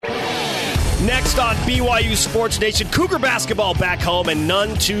Next on BYU Sports Nation, Cougar basketball back home and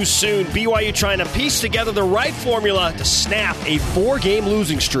none too soon. BYU trying to piece together the right formula to snap a 4-game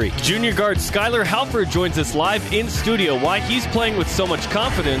losing streak. Junior guard Skylar Halford joins us live in studio. Why he's playing with so much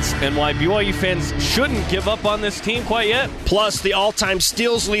confidence and why BYU fans shouldn't give up on this team quite yet. Plus, the all-time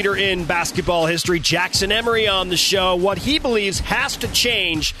steals leader in basketball history, Jackson Emery, on the show. What he believes has to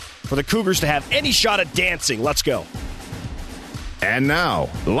change for the Cougars to have any shot at dancing. Let's go. And now,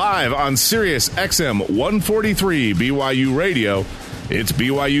 live on Sirius XM 143 BYU Radio, it's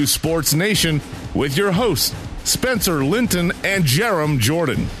BYU Sports Nation with your hosts, Spencer Linton and Jerem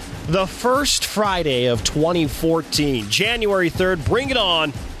Jordan. The first Friday of 2014, January 3rd, bring it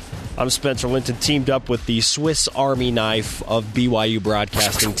on. I'm Spencer Linton, teamed up with the Swiss Army knife of BYU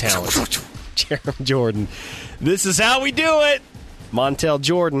broadcasting talent, Jerem Jordan. This is how we do it. Montel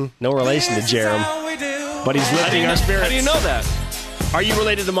Jordan, no relation to Jerem, but he's lifting our spirits. How do you know that? Are you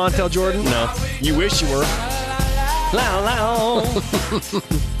related to Montel Jordan? No. You wish you were.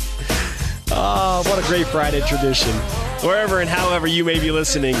 Oh, what a great Friday tradition. Wherever and however you may be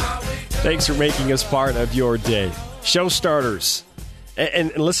listening, thanks for making us part of your day. Show starters.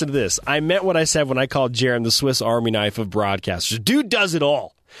 And listen to this. I meant what I said when I called Jerem the Swiss Army knife of broadcasters. Dude does it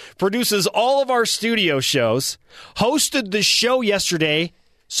all. Produces all of our studio shows. Hosted the show yesterday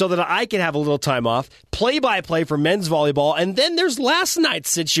so that I can have a little time off, play-by-play for men's volleyball, and then there's last night's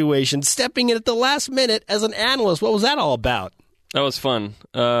situation, stepping in at the last minute as an analyst. What was that all about? That was fun.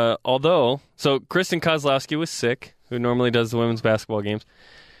 So Kristen Kozlowski was sick, who normally does the women's basketball games,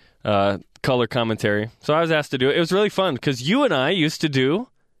 color commentary. So I was asked to do it. It was really fun because you and I used to do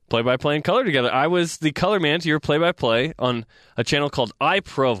play-by-play and color together. I was the color man to your play-by-play on a channel called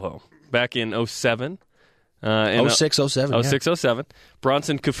iProvo back in 07. 06, 07. 06, 07.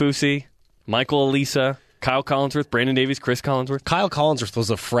 Bronson Kafusi, Michael Elisa, Kyle Collinsworth, Brandon Davies, Chris Collinsworth. Kyle Collinsworth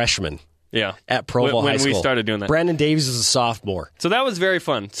was a freshman at Provo High School. When we started doing that. Brandon Davies is a sophomore. So that was very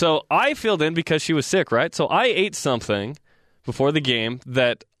fun. So I filled in because she was sick, right? So I ate something before the game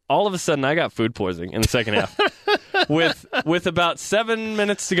that all of a sudden I got food poisoning in the second half. With about 7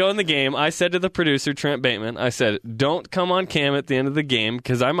 minutes to go in the game, I said to the producer, Trent Bateman, I said, don't come on cam at the end of the game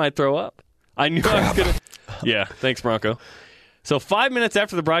because I might throw up. I knew I was going to. Yeah, thanks, Bronco. So 5 minutes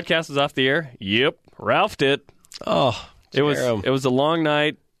after the broadcast was off the air, Ralphed it. Oh, it was a long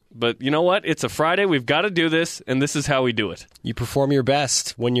night, but you know what? It's a Friday. We've got to do this, and this is how we do it. You perform your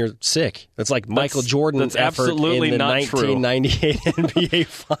best when you're sick. That's like Michael Jordan's effort absolutely in the not 1998 NBA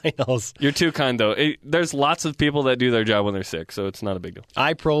Finals. You're too kind, though. There's lots of people that do their job when they're sick, so it's not a big deal.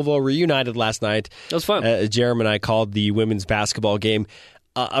 iProvo reunited last night. It was fun. Jerem and I called the women's basketball game.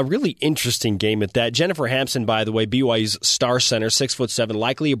 A really interesting game at that. Jennifer Hampson, by the way, BYU's star center, 6'7",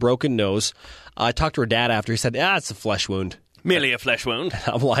 likely a broken nose. I talked to her dad after. He said, it's a flesh wound. Merely a flesh wound.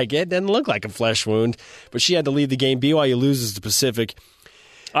 I'm like, it didn't look like a flesh wound. But she had to leave the game. BYU loses to Pacific.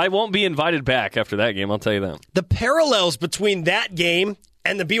 I won't be invited back after that game, I'll tell you that. The parallels between that game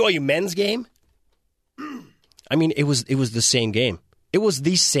and the BYU men's game, I mean, it was the same game. It was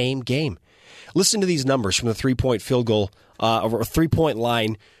the same game. Listen to these numbers from the three-point field goal, or three-point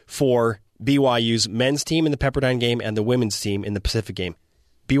line for BYU's men's team in the Pepperdine game and the women's team in the Pacific game.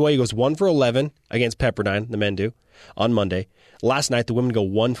 BYU goes 1 for 11 against Pepperdine, the men do, on Monday. Last night, the women go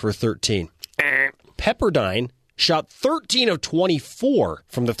 1 for 13. Pepperdine shot 13 of 24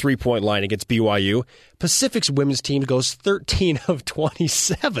 from the three-point line against BYU. Pacific's women's team goes 13 of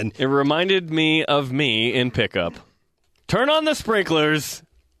 27. It reminded me of me in pickup. Turn on the sprinklers.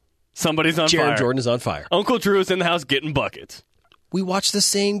 Somebody's on fire. Jerem Jordan is on fire. Uncle Drew is in the house getting buckets. We watched the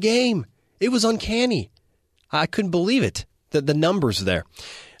same game. It was uncanny. I couldn't believe it. The numbers there.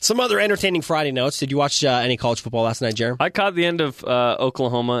 Some other entertaining Friday notes. Did you watch any college football last night, Jerem? I caught the end of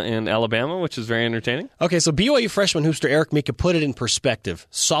Oklahoma and Alabama, which was very entertaining. Okay, so BYU freshman hoopster Eric Mika put it in perspective.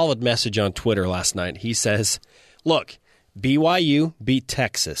 Solid message on Twitter last night. He says, look, BYU beat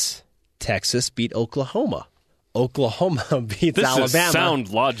Texas. Texas beat Oklahoma. Oklahoma beats Alabama. This is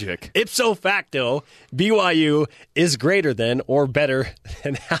sound logic. Ipso facto, BYU is greater than or better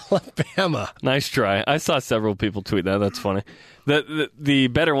than Alabama. Nice try. I saw several people tweet that. That's funny. The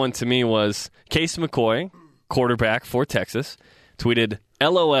better one to me was Case McCoy, quarterback for Texas, tweeted,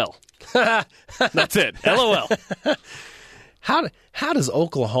 LOL. That's it. LOL. How does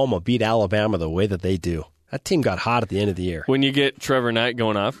Oklahoma beat Alabama the way that they do? That team got hot at the end of the year. When you get Trevor Knight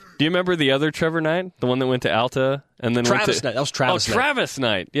going off. Do you remember the other Trevor Knight? The one that went to Alta and then Travis Knight. That was Travis Knight. Travis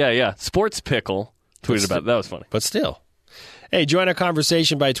Knight. Yeah. Sports Pickle tweeted about it. That was funny. But still. Hey, join our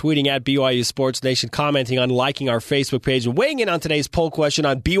conversation by tweeting at BYU Sports Nation, commenting on, liking our Facebook page, and weighing in on today's poll question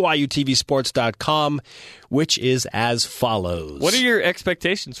on BYUTVsports.com, which is as follows. What are your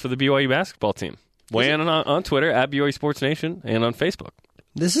expectations for the BYU basketball team? Weigh in on Twitter at BYU Sports Nation and on Facebook.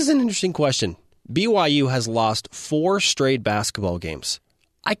 This is an interesting question. BYU has lost 4 straight basketball games.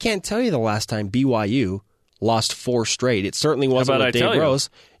 I can't tell you the last time BYU lost 4 straight. It certainly wasn't with Dave Rose.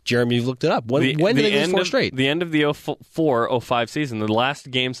 Jeremy, you've looked it up. When did they lose 4 straight? The end of the 04-05 season, the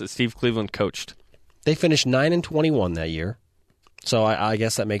last games that Steve Cleveland coached. They finished 9-21 that year. So I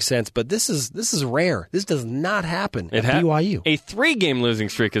guess that makes sense. But this is rare. This does not happen at BYU. A 3-game losing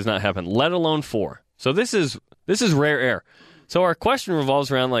streak has not happened, let alone 4. So this is rare air. So our question revolves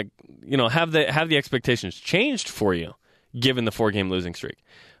around, have the expectations changed for you given the 4-game losing streak?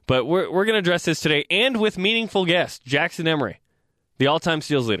 But we're going to address this today, and with meaningful guests, Jackson Emery, the all-time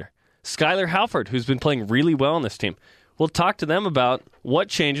steals leader, Skylar Halford, who's been playing really well on this team. We'll talk to them about what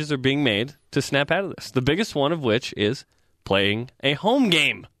changes are being made to snap out of this. The biggest one of which is playing a home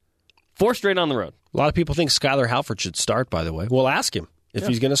game. 4 straight on the road. A lot of people think Skylar Halford should start, by the way. We'll ask him if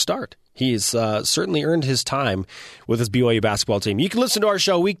he's going to start. He's certainly earned his time with his BYU basketball team. You can listen to our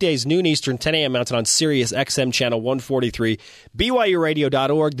show weekdays, noon Eastern, 10 a.m. Mountain on Sirius XM Channel 143,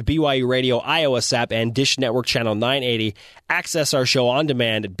 BYURadio.org, the BYU Radio iOS app, and Dish Network Channel 980. Access our show on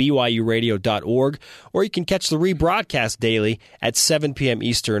demand at BYURadio.org, or you can catch the rebroadcast daily at 7 p.m.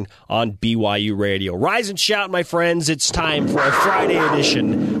 Eastern on BYU Radio. Rise and shout, my friends. It's time for a Friday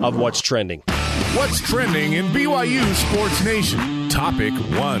edition of What's Trending. What's trending in BYU Sports Nation? Topic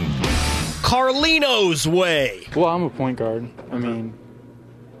 1. Carlino's way. Well, I'm a point guard. I mean,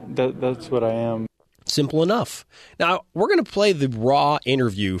 that's what I am. Simple enough. Now, we're going to play the raw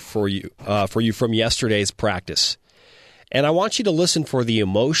interview for you from yesterday's practice. And I want you to listen for the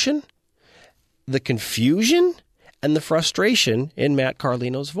emotion, the confusion, and the frustration in Matt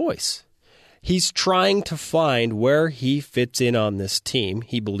Carlino's voice. He's trying to find where he fits in on this team.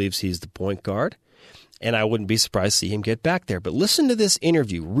 He believes he's the point guard, and I wouldn't be surprised to see him get back there. But listen to this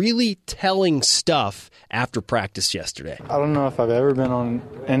interview, really telling stuff after practice yesterday. I don't know if I've ever been on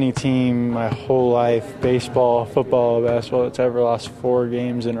any team my whole life, baseball, football, basketball, that's ever lost 4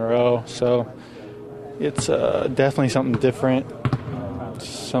 games in a row. So it's definitely something different,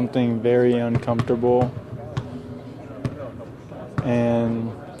 something very uncomfortable,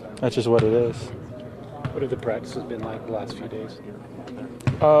 and that's just what it is. What have the practices been like the last few days?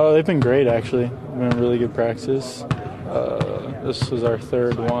 They've been great, actually. Been really good practices. This was our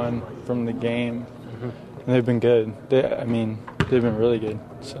 3rd one from the game, and they've been good. They've been really good.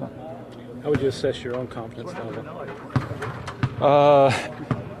 So, how would you assess your own confidence level?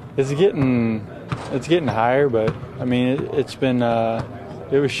 It's getting higher, but I mean, it's been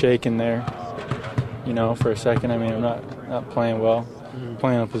it was shaking there, for a second. I mean, I'm not playing well,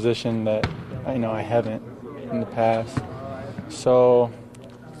 playing a position that I haven't in the past. So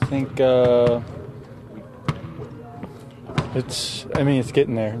I think it's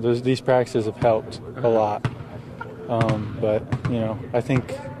getting there. These practices have helped a lot, but I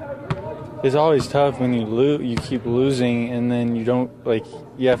think it's always tough when you keep losing and then you don't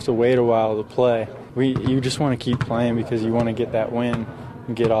you have to wait a while to play. You just want to keep playing because you want to get that win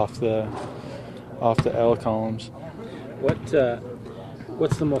and get off the L columns.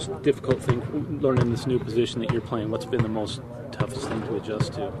 What's the most difficult thing learning this new position that you're playing? What's been the most toughest thing to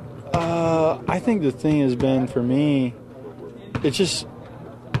adjust to? I think the thing has been for me, it's just,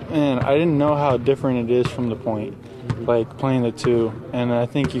 I didn't know how different it is from the point, like playing the 2, and I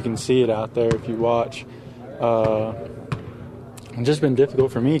think you can see it out there if you watch. It's just been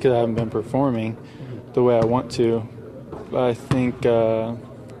difficult for me because I haven't been performing the way I want to. But I think, it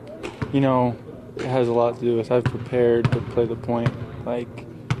has a lot to do with I've prepared to play the point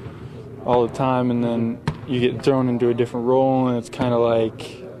all the time, and then you get thrown into a different role, and it's kind of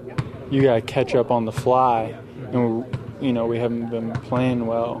like you got to catch up on the fly, and we haven't been playing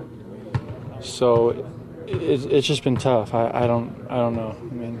well, so it's just been tough. I don't know. I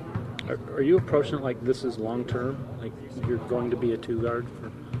mean, are you approaching it like this is long term, like you're going to be a 2 guard?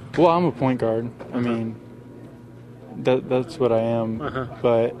 Well, I'm a point guard. I mean, that's what I am.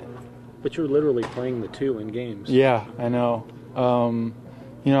 But you're literally playing the 2 in games. Yeah, I know.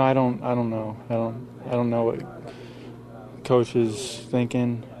 I don't know. I don't know what coach is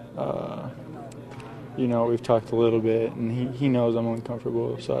thinking. We've talked a little bit, and he knows I'm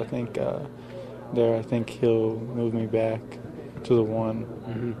uncomfortable. So I think I think he'll move me back to the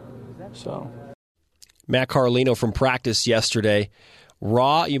 1. So Matt Carlino from practice yesterday,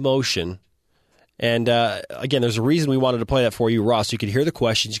 raw emotion. And again, there's a reason we wanted to play that for you, Ross. You could hear the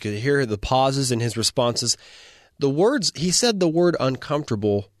questions, you could hear the pauses in his responses. he said the word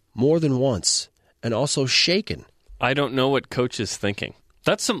uncomfortable more than once, and also shaken. I don't know what coach is thinking.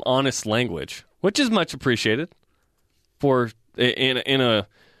 That's some honest language, which is much appreciated for in a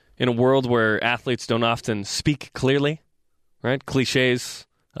world where athletes don't often speak clearly, right? Cliches,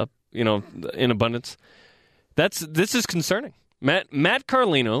 in abundance. This is concerning. Matt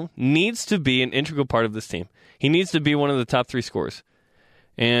Carlino needs to be an integral part of this team. He needs to be one of the top 3 scorers.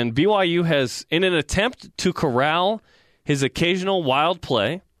 And BYU has, in an attempt to corral his occasional wild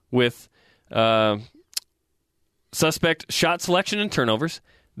play with suspect shot selection and turnovers,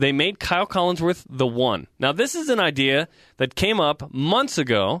 they made Kyle Collinsworth the 1. Now, this is an idea that came up months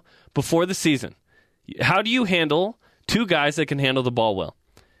ago before the season. How do you handle 2 guys that can handle the ball well?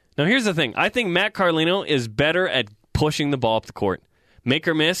 Now, here's the thing. I think Matt Carlino is better at pushing the ball up the court. Make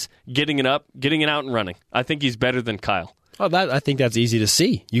or miss, getting it up, getting it out and running. I think he's better than Kyle. Oh, I think that's easy to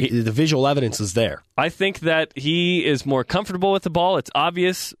see. The visual evidence is there. I think that he is more comfortable with the ball. It's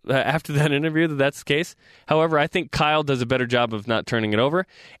obvious after that interview that that's the case. However, I think Kyle does a better job of not turning it over.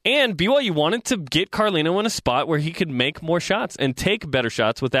 And BYU wanted to get Carlino in a spot where he could make more shots and take better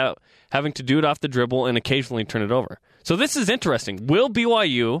shots without having to do it off the dribble and occasionally turn it over. So this is interesting. Will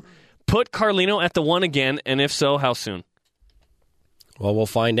BYU put Carlino at the 1 again, and if so, how soon? Well, we'll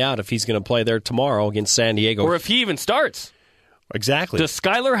find out if he's going to play there tomorrow against San Diego. Or if he even starts. Exactly. Does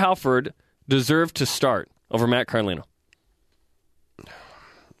Skylar Halford deserve to start over Matt Carlino?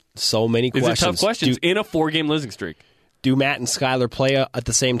 So many questions. These are tough questions in a 4-game losing streak. Do Matt and Skylar play at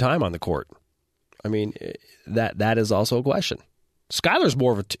the same time on the court? I mean, that is also a question. Skylar's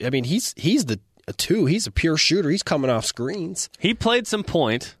more of a he's a 2. He's a pure shooter. He's coming off screens. He played some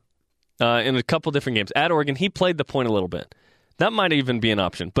point in a couple different games. At Oregon, he played the point a little bit. That might even be an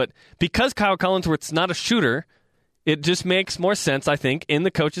option. But because Kyle Collinsworth's not a shooter, it just makes more sense, I think, in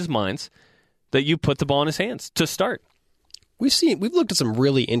the coaches' minds that you put the ball in his hands to start. We've looked at some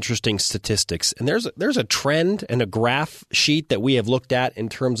really interesting statistics, and there's a trend and a graph sheet that we have looked at in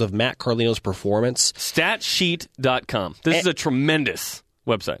terms of Matt Carlino's performance. Statsheet.com. This is a tremendous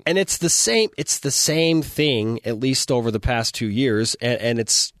website. And it's the same thing, at least over the past 2 years, and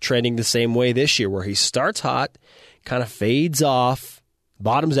it's trending the same way this year, where he starts hot, kind of fades off,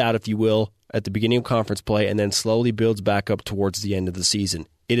 bottoms out, if you will, at the beginning of conference play, and then slowly builds back up towards the end of the season.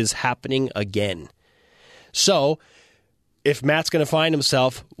 It is happening again. So, if Matt's going to find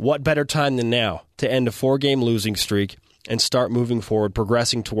himself, what better time than now to end a 4-game losing streak and start moving forward,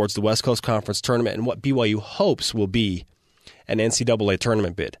 progressing towards the West Coast Conference tournament and what BYU hopes will be an NCAA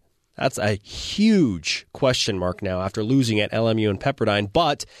tournament bid. That's a huge question mark now after losing at LMU and Pepperdine,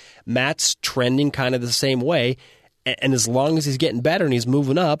 but Matt's trending kind of the same way. And as long as he's getting better and he's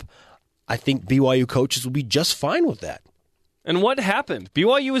moving up, I think BYU coaches will be just fine with that. And what happened?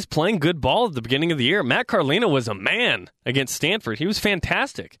 BYU was playing good ball at the beginning of the year. Matt Carlino was a man against Stanford. He was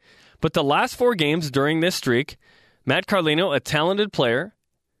fantastic. But the last 4 games during this streak, Matt Carlino, a talented player,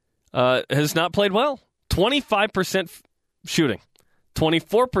 has not played well. 25% shooting,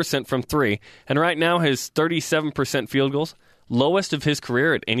 24% from 3, and right now his 37% field goals, lowest of his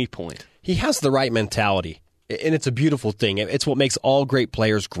career at any point. He has the right mentality. And it's a beautiful thing. It's what makes all great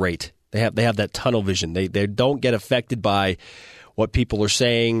players great. They have that tunnel vision. They don't get affected by what people are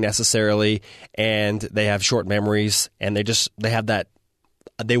saying necessarily, and they have short memories, and they have that.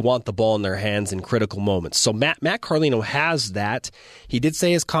 They want the ball in their hands in critical moments. So Matt Carlino has that. He did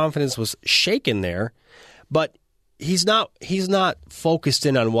say his confidence was shaken there, but he's not focused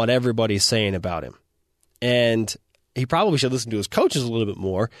in on what everybody's saying about him, and he probably should listen to his coaches a little bit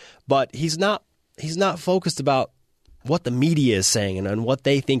more. But he's not focused about what the media is saying and what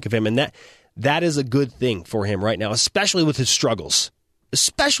they think of him, and that is a good thing for him right now, especially with his struggles.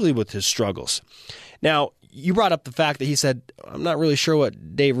 Now, you brought up the fact that he said, I'm not really sure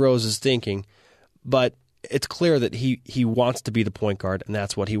what Dave Rose is thinking, but it's clear that he wants to be the point guard, and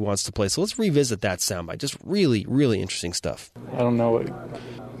that's what he wants to play. So let's revisit that soundbite. Just really, really interesting stuff. I don't know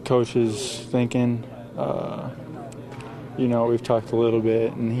what coach is thinking. We've talked a little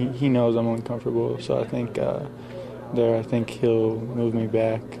bit, and he knows I'm uncomfortable. So I think I think he'll move me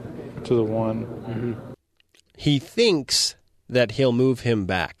back to the 1. Mm-hmm. He thinks that he'll move him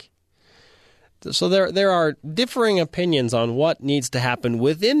back. So there are differing opinions on what needs to happen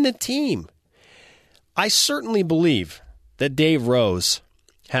within the team. I certainly believe that Dave Rose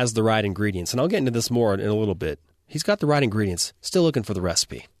has the right ingredients, and I'll get into this more in a little bit. He's got the right ingredients. Still looking for the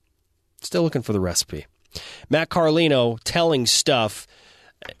recipe. Matt Carlino telling stuff,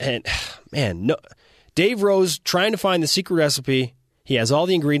 and man, no, Dave Rose trying to find the secret recipe. He has all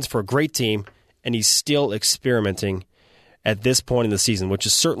the ingredients for a great team, and he's still experimenting at this point in the season, which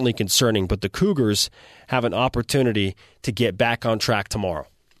is certainly concerning, but the Cougars have an opportunity to get back on track tomorrow.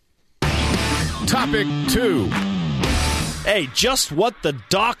 Topic 2. Hey, just what the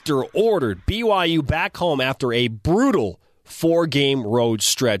doctor ordered. BYU back home after a brutal 4-game road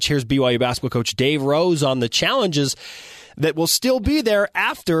stretch. Here's BYU basketball coach Dave Rose on the challenges that will still be there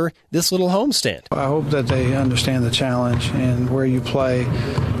after this little homestand. I hope that they understand the challenge and where you play.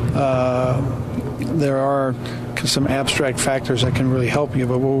 There are some abstract factors that can really help you,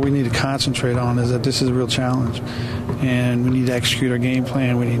 but what we need to concentrate on is that this is a real challenge, and we need to execute our game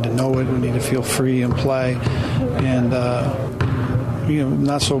plan. We need to know it. We need to feel free and play, and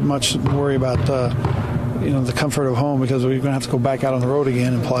not so much worry about the comfort of home, because we're going to have to go back out on the road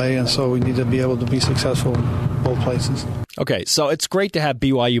again and play, and so we need to be able to be successful in both places. Okay, so it's great to have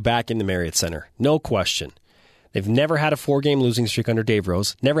BYU back in the Marriott Center, no question. They've never had a 4-game losing streak under Dave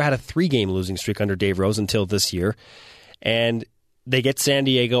Rose, never had a 3-game losing streak under Dave Rose until this year, and they get San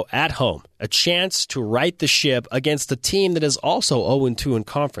Diego at home, a chance to right the ship against a team that is also 0-2 in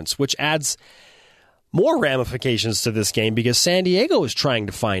conference, which adds more ramifications to this game because San Diego is trying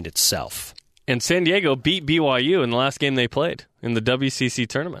to find itself. And San Diego beat BYU in the last game they played in the WCC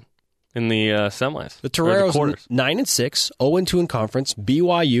tournament, in the semis. The Toreros 9-6, 0-2 in conference.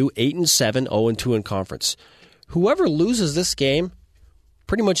 BYU 8-7, 0-2 in conference. Whoever loses this game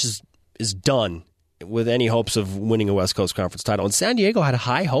pretty much is done with any hopes of winning a West Coast Conference title. And San Diego had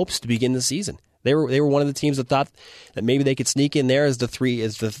high hopes to begin the season. They were one of the teams that thought that maybe they could sneak in there as the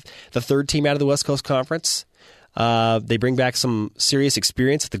third team out of the West Coast Conference. They bring back some serious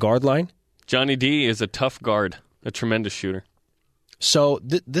experience at the guard line. Johnny D is a tough guard, a tremendous shooter. So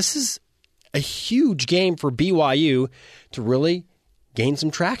this is a huge game for BYU to really gain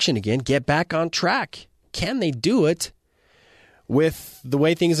some traction again, get back on track. Can they do it with the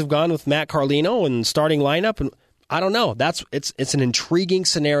way things have gone with Matt Carlino and starting lineup? And I don't know. It's an intriguing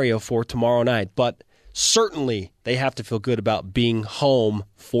scenario for tomorrow night, but certainly they have to feel good about being home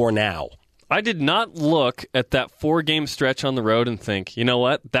for now. I did not look at that 4-game stretch on the road and think, you know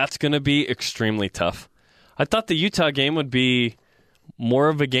what, that's going to be extremely tough. I thought the Utah game would be more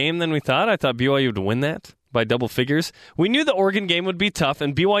of a game than we thought. I thought BYU would win that by double figures. We knew the Oregon game would be tough,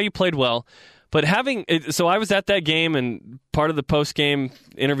 and BYU played well. But so I was at that game and part of the post-game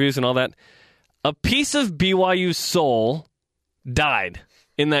interviews and all that. A piece of BYU's soul died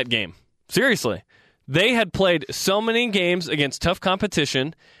in that game. Seriously. They had played so many games against tough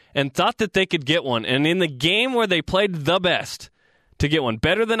competition and thought that they could get one. And in the game where they played the best to get one,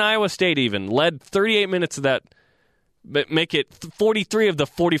 better than Iowa State even, led 38 minutes of that, but make it 43 of the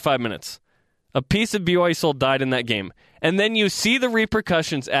 45 minutes. A piece of BYU soul died in that game. And then you see the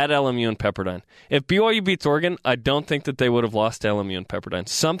repercussions at LMU and Pepperdine. If BYU beats Oregon, I don't think that they would have lost to LMU and Pepperdine.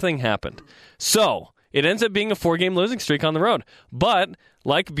 Something happened. So it ends up being a 4-game losing streak on the road. But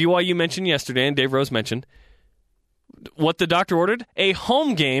like BYU mentioned yesterday and Dave Rose mentioned, what the doctor ordered, a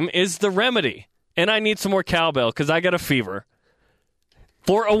home game is the remedy. And I need some more cowbell because I got a fever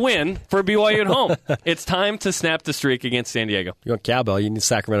for a win for BYU at home. It's time to snap the streak against San Diego. You want cowbell, you need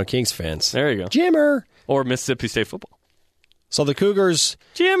Sacramento Kings fans. There you go. Jimmer. Or Mississippi State football. So the Cougars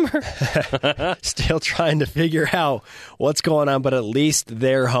still trying to figure out what's going on, but at least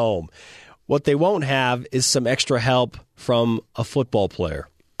they're home. What they won't have is some extra help from a football player.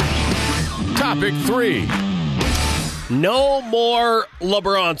 Topic 3. No more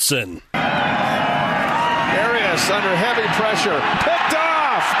LeBronson. Arias under heavy pressure. Picked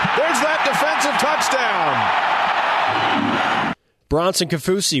off! There's that defensive touchdown. Bronson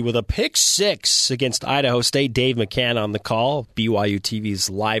Kafusi with a pick 6 against Idaho State. Dave McCann on the call. BYU TV's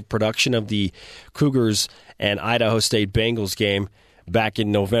live production of the Cougars and Idaho State Bengals game back in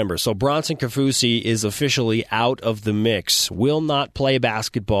November. So Bronson Kafusi is officially out of the mix. Will not play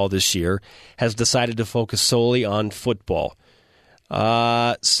basketball this year. Has decided to focus solely on football.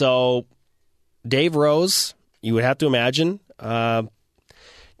 So Dave Rose, you would have to imagine,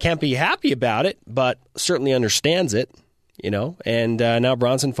 can't be happy about it, but certainly understands it. And now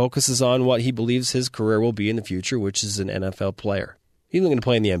Bronson focuses on what he believes his career will be in the future, which is an NFL player. He's not going to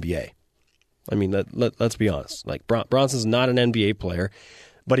play in the NBA. I mean, let's be honest. Like Bronson's not an NBA player,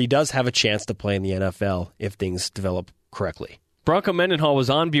 but he does have a chance to play in the NFL if things develop correctly. Bronco Mendenhall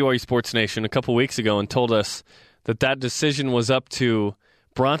was on BYU Sports Nation a couple weeks ago and told us that decision was up to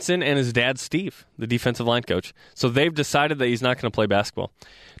Bronson and his dad, Steve, the defensive line coach. So they've decided that he's not going to play basketball.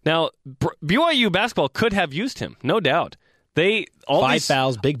 Now, BYU basketball could have used him, no doubt. Five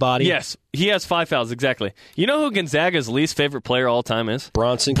fouls, big body. Yes, he has 5 fouls, exactly. You know who Gonzaga's least favorite player all time is?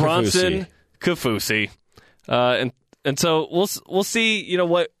 Bronson Kafusi. And so we'll see,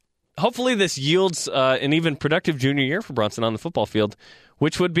 hopefully this yields an even productive junior year for Bronson on the football field,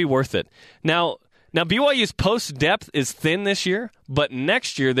 which would be worth it. Now BYU's post depth is thin this year, but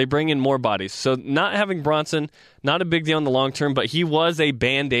next year they bring in more bodies. So not having Bronson, not a big deal in the long term, but he was a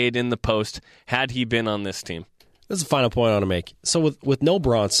Band-Aid in the post had he been on this team. This is the final point I want to make. So with no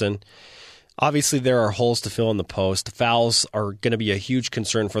Bronson, obviously there are holes to fill in the post. The fouls are going to be a huge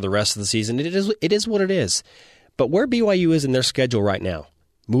concern for the rest of the season. It is what it is. But where BYU is in their schedule right now,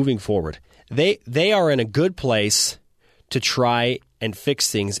 moving forward, they are in a good place to try and fix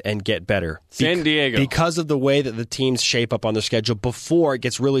things and get better. San Diego. Because of the way that the teams shape up on their schedule before it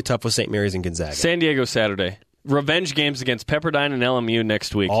gets really tough with St. Mary's and Gonzaga. San Diego Saturday. Revenge games against Pepperdine and LMU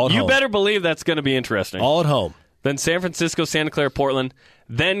next week. All at home. Better believe that's going to be interesting. All at home. Then San Francisco, Santa Clara, Portland.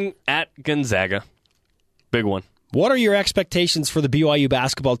 Then at Gonzaga. Big one. What are your expectations for the BYU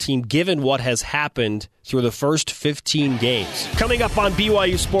basketball team given what has happened through the first 15 games? Coming up on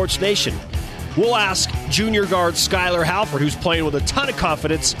BYU Sports Nation, we'll ask junior guard Skylar Halford, who's playing with a ton of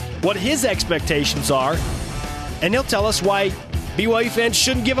confidence, what his expectations are, and he'll tell us why BYU fans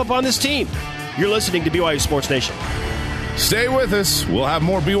shouldn't give up on this team. You're listening to BYU Sports Nation. Stay with us. We'll have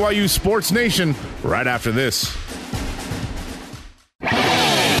more BYU Sports Nation right after this.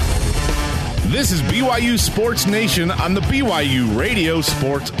 This is BYU Sports Nation on the BYU Radio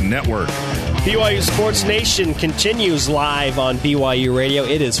Sports Network. BYU Sports Nation continues live on BYU Radio.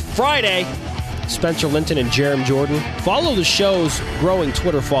 It is Friday. Spencer Linton and Jerem Jordan. Follow the show's growing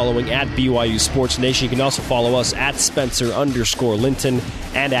Twitter following at BYU Sports Nation. You can also follow us at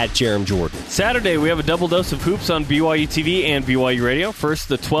Spencer_Linton and at Jerem Jordan. Saturday, we have a double dose of hoops on BYU TV and BYU Radio. First,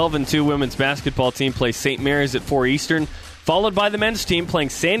 the 12-2 women's basketball team plays St. Mary's at 4 Eastern, followed by the men's team playing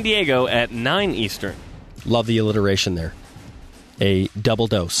San Diego at 9 Eastern. Love the alliteration there. A double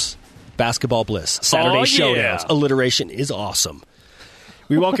dose. Basketball bliss. Saturday showdowns. Alliteration is awesome.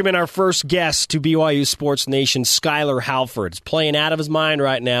 We welcome in our first guest to BYU Sports Nation, Skylar Halford. He's playing out of his mind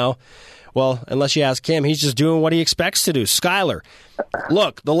right now. Well, unless you ask him, he's just doing what he expects to do. Skylar,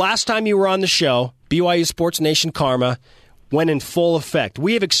 look, the last time you were on the show, BYU Sports Nation Karma went in full effect.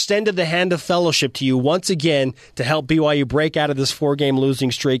 We have extended the hand of fellowship to you once again to help BYU break out of this 4-game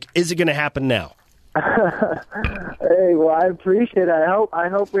losing streak. Is it going to happen now? Hey, well, I appreciate it. I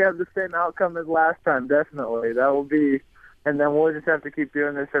hope we have the same outcome as last time, definitely. That will be, and then we'll just have to keep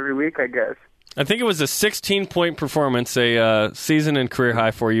doing this every week, I guess. I think it was a 16-point performance, a season and career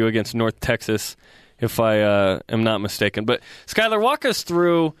high for you against North Texas, if I am not mistaken. But, Skylar, walk us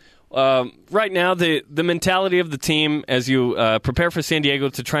through right now the mentality of the team as you prepare for San Diego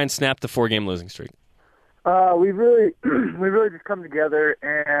to try and snap the 4-game losing streak. We really just come together,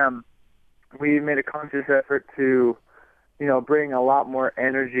 and we made a conscious effort to, bring a lot more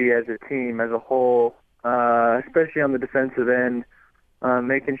energy as a team, as a whole, especially on the defensive end.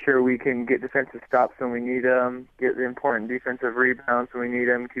 Making sure we can get defensive stops when we need them, get the important defensive rebounds when we need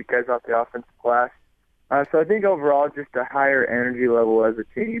them, keep guys off the offensive glass. So I think overall just a higher energy level as a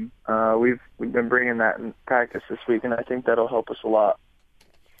team. We've been bringing that in practice this week, and I think that'll help us a lot.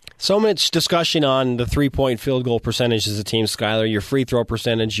 So much discussion on the 3-point field goal percentage as a team, Skylar, your free throw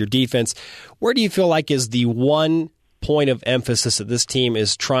percentage, your defense. Where do you feel like is the one point of emphasis that this team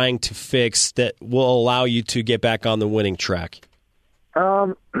is trying to fix that will allow you to get back on the winning track?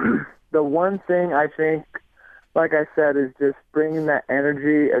 The one thing I think, like I said, is just bringing that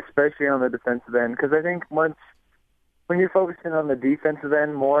energy, especially on the defensive end. Because I think when you're focusing on the defensive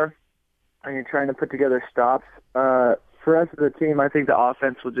end more and you're trying to put together stops, for us as a team, I think the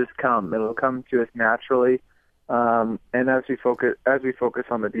offense will just come. It'll come to us naturally, and as we focus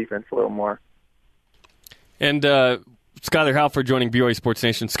on the defense a little more. And Skylar Halford joining BYU Sports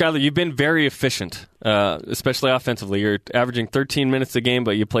Nation. Skylar, you've been very efficient, especially offensively. You're averaging 13 minutes a game,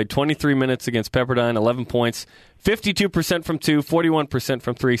 but you played 23 minutes against Pepperdine, 11 points, 52% from 2, 41%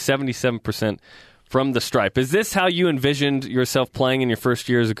 from 3, 77% from the stripe. Is this how you envisioned yourself playing in your first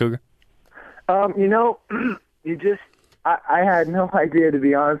year as a Cougar? I had no idea, to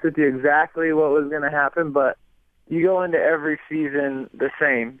be honest with you, exactly what was going to happen, but you go into every season the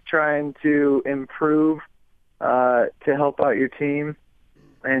same, trying to improve to help out your team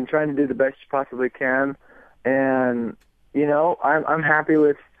and trying to do the best you possibly can. And, I'm happy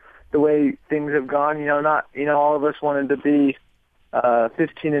with the way things have gone. All of us wanted to be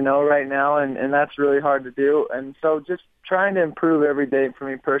 15-0 right now, and that's really hard to do. And so just trying to improve every day for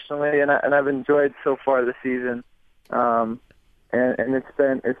me personally, and I've enjoyed so far the season. And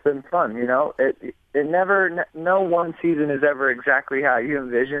it's been fun, no one season is ever exactly how you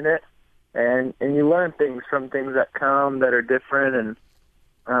envision it. And you learn things from things that come that are different,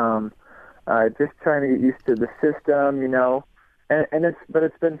 and just trying to get used to the system,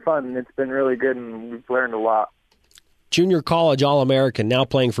 it's been fun, and it's been really good, and we've learned a lot. Junior college All-American, now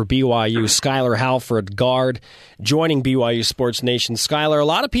playing for BYU, Skylar Halford, guard, joining BYU Sports Nation. Skylar, a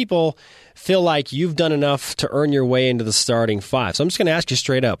lot of people feel like you've done enough to earn your way into the starting five. So I'm just going to ask you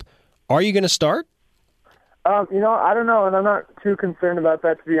straight up, are you going to start? I don't know, and I'm not too concerned about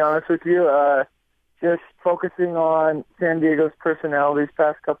that, to be honest with you. Just focusing on San Diego's personnel these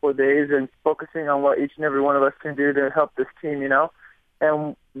past couple of days and focusing on what each and every one of us can do to help this team,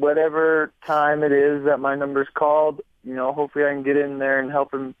 And whatever time it is that my number's called, hopefully I can get in there and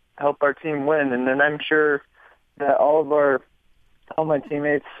help our team win. And then I'm sure that all my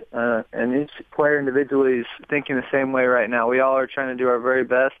teammates and each player individually is thinking the same way right now. We all are trying to do our very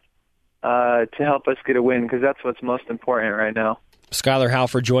best to help us get a win, because that's what's most important right now. Skylar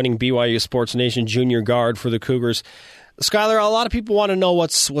Halford joining BYU Sports Nation, junior guard for the Cougars. Skylar, a lot of people want to know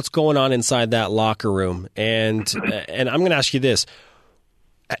what's going on inside that locker room, and I'm going to ask you this.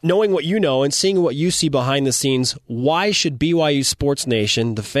 Knowing what you know and seeing what you see behind the scenes, why should BYU Sports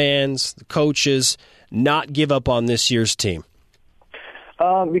Nation, the fans, the coaches, not give up on this year's team?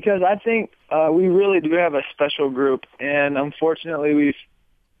 Because I think we really do have a special group, and unfortunately we've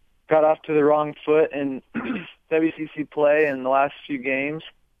got off to the wrong foot in WCC play in the last few games.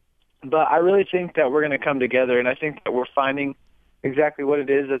 But I really think that we're going to come together, and I think that we're finding exactly what it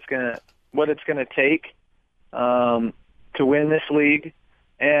is what it's going to take to win this league.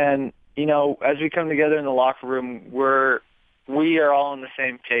 And, as we come together in the locker room, we are all on the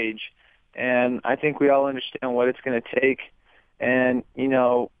same page. And I think we all understand what it's going to take. And,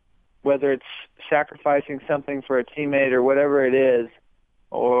 whether it's sacrificing something for a teammate or whatever it is,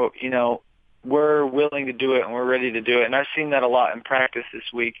 or, we're willing to do it and we're ready to do it. And I've seen that a lot in practice this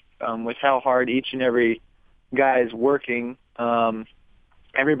week with how hard each and every guy is working.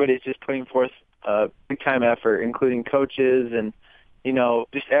 Everybody's just putting forth a big-time effort, including coaches and,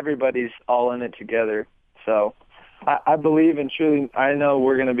 just everybody's all in it together. So I believe and truly I know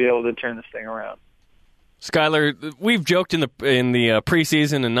we're going to be able to turn this thing around. Skylar, we've joked in the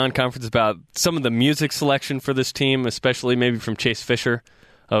preseason and non-conference about some of the music selection for this team, especially maybe from Chase Fisher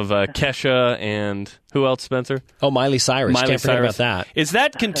of Kesha and who else, Spencer? Oh, Miley Cyrus. Can't forget about that. Is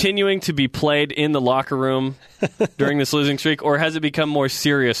that continuing to be played in the locker room during this losing streak, or has it become more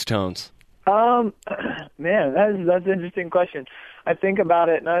serious tones? Man, that's an interesting question. I think about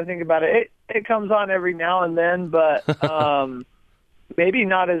it, and it comes on every now and then, but maybe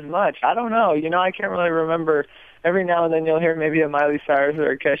not as much. I don't know. I can't really remember. Every now and then you'll hear maybe a Miley Cyrus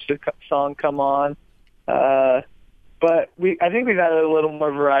or a Kesha song come on. But I think we've added a little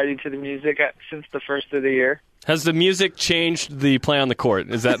more variety to the music since the first of the year. Has the music changed the play on the court?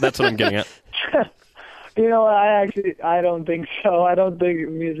 That's what I'm getting at? I don't think so. I don't think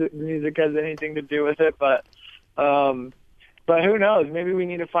music has anything to do with it, but who knows? Maybe we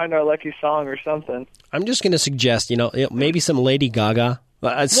need to find our lucky song or something. I'm just going to suggest, maybe some Lady Gaga.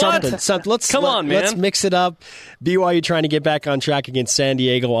 Something. Let's mix it up. BYU trying to get back on track against San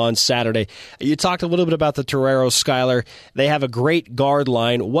Diego on Saturday. You talked a little bit about the Toreros, Skylar. They have a great guard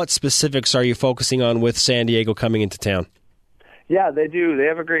line. What specifics are you focusing on with San Diego coming into town? Yeah, they do. They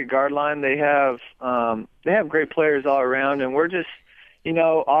have a great guard line. They have great players all around, and we're just,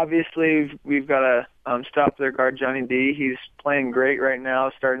 obviously we've got to stop their guard, Johnny D. He's playing great right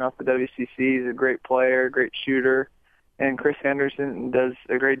now, starting off the WCC. He's a great player, great shooter. And Chris Anderson does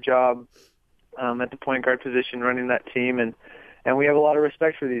a great job at the point guard position running that team. And we have a lot of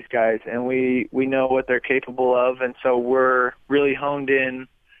respect for these guys, and we know what they're capable of. And so we're really honed in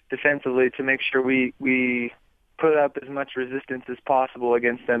defensively to make sure we put up as much resistance as possible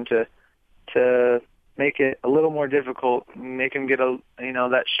against them to make it a little more difficult, make them get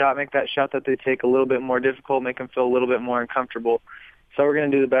that shot, make that shot that they take a little bit more difficult, make them feel a little bit more uncomfortable. So we're going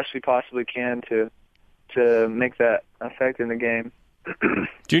to do the best we possibly can to make that effect in the game.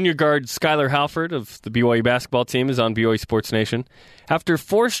 Junior guard Skylar Halford of the BYU basketball team is on BYU Sports Nation. After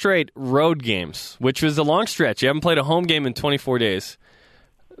 4 straight road games, which was a long stretch, you haven't played a home game in 24 days.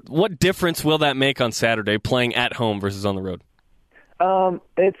 What difference will that make on Saturday, playing at home versus on the road?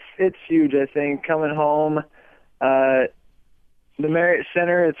 It's huge, I think. Coming home, the Marriott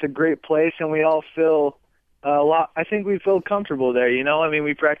Center, it's a great place, and we all feel a lot. I think we feel comfortable there.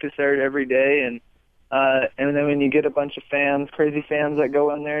 We practice there every day, and then when you get a bunch of fans, crazy fans that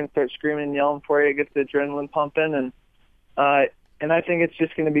go in there and start screaming and yelling for you, it gets the adrenaline pumping, and I think it's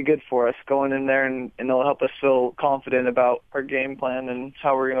just going to be good for us going in there, and it'll help us feel confident about our game plan and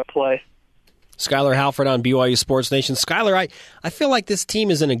how we're going to play. Skylar Halford on BYU Sports Nation. Skylar, I feel like this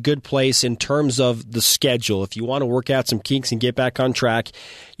team is in a good place in terms of the schedule. If you want to work out some kinks and get back on track,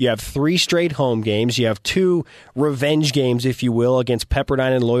 you have 3 straight home games. You have 2 revenge games, if you will, against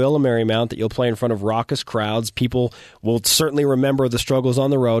Pepperdine and Loyola Marymount that you'll play in front of raucous crowds. People will certainly remember the struggles on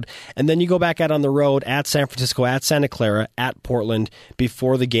the road. And then you go back out on the road at San Francisco, at Santa Clara, at Portland,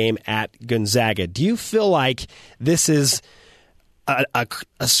 before the game at Gonzaga. Do you feel like this is a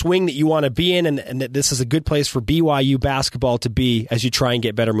swing that you want to be in, and that this is a good place for BYU basketball to be as you try and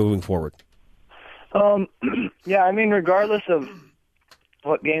get better moving forward? Yeah, I mean, regardless of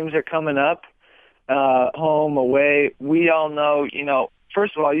what games are coming up, home, away, we all know,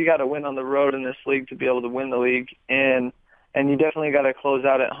 first of all, you got to win on the road in this league to be able to win the league, and you definitely got to close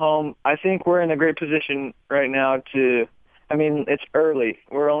out at home. I think we're in a great position right now it's early.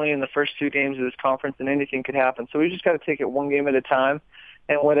 We're only in the first 2 games of this conference, and anything could happen. So we just got to take it one game at a time.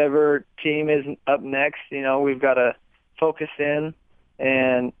 And whatever team is up next, we've got to focus in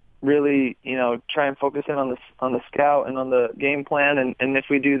and really, try and focus in on the scout and on the game plan. And if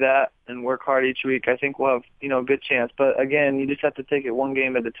we do that and work hard each week, I think we'll have, a good chance. But again, you just have to take it one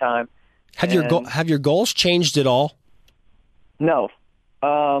game at a time. Have your goals changed at all? No,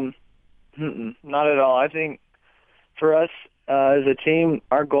 not at all. I think for us as a team,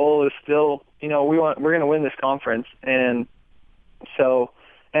 our goal is still, we're going to win this conference, and so,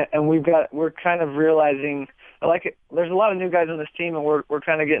 and we're kind of realizing, there's a lot of new guys on this team, and we're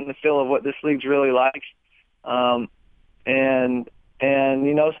kind of getting the feel of what this league's really like, and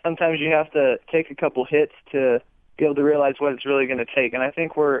sometimes you have to take a couple hits to be able to realize what it's really going to take, and I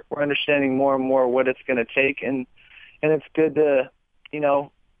think we're understanding more and more what it's going to take, and it's good to,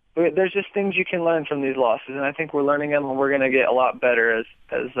 there's just things you can learn from these losses, and I think we're learning them, and we're going to get a lot better as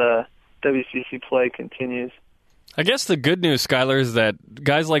WCC play continues. I guess the good news, Skylar, is that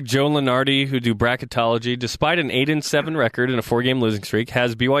guys like Joe Lenardi, who do bracketology, despite an 8-7 record and a 4-game losing streak,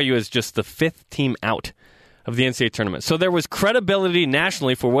 has BYU as just the 5th team out of the NCAA tournament. So there was credibility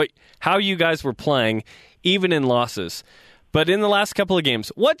nationally for how you guys were playing, even in losses. But in the last couple of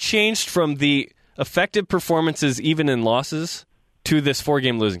games, what changed from the effective performances, even in losses, to this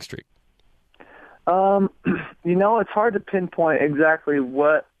 4-game losing streak? It's hard to pinpoint exactly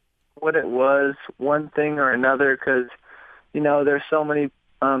what it was, one thing or another, because, there's so many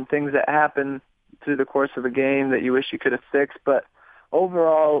things that happen through the course of a game that you wish you could have fixed. But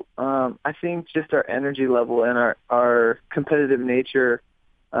overall, I think just our energy level and our competitive nature,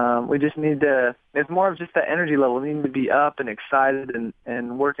 we just need to, it's more of just that energy level, needing to be up and excited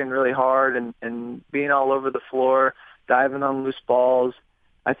and working really hard and being all over the floor, diving on loose balls.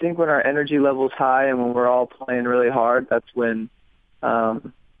 I think when our energy level is high and when we're all playing really hard, that's when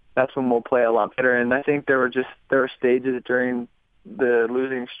we'll play a lot better. And I think there were stages during the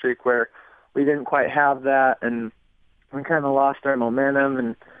losing streak where we didn't quite have that, and we kind of lost our momentum,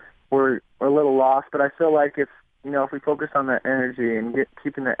 and we're a little lost. But I feel like if we focus on that energy and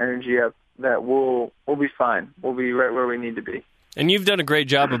keeping that energy up, that we'll be fine. We'll be right where we need to be. And you've done a great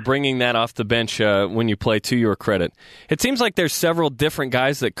job of bringing that off the bench when you play, to your credit. It seems like there's several different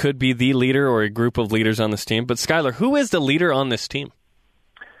guys that could be the leader or a group of leaders on this team. But, Skylar, who is the leader on this team?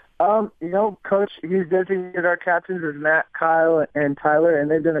 Coach, he's designated our captains as Matt, Kyle, and Tyler, and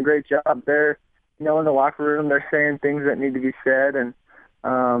they've done a great job. They're, in the locker room, they're saying things that need to be said, and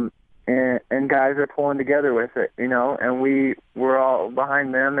guys are pulling together with it, and we're all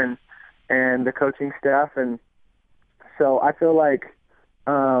behind them and the coaching staff, and so I feel like,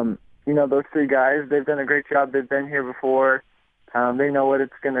 those 3 guys, they've done a great job. They've been here before. They know what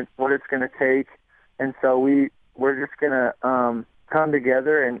it's gonna take, and so we're just gonna come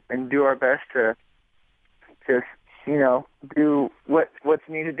together and do our best to just do what's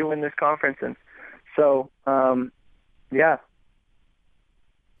needed to win this conference, and so yeah.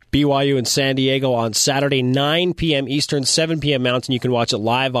 BYU in San Diego on Saturday, 9 p.m. Eastern, 7 p.m. Mountain. You can watch it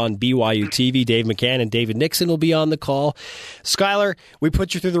live on BYU TV. Dave McCann and David Nixon will be on the call. Skylar, we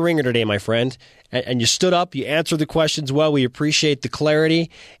put you through the ringer today, my friend, and you stood up. You answered the questions well. We appreciate the clarity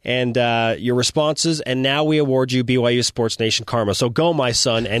and your responses, and now we award you BYU Sports Nation Karma. So go, my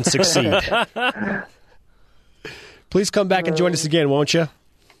son, and succeed. Please come back and join us again, won't you?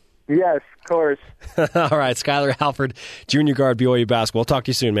 Yes, of course. All right, Skylar Halford, junior guard, BYU basketball. We'll talk to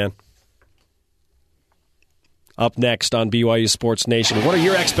you soon, man. Up next on BYU Sports Nation, what are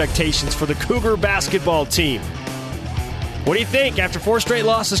your expectations for the Cougar basketball team? What do you think? After 4 straight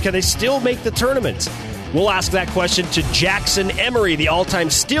losses, can they still make the tournament? We'll ask that question to Jackson Emery, the all-time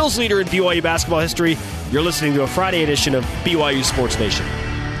steals leader in BYU basketball history. You're listening to a Friday edition of BYU Sports Nation.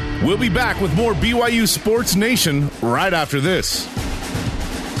 We'll be back with more BYU Sports Nation right after this.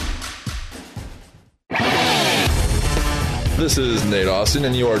 This is Nate Austin,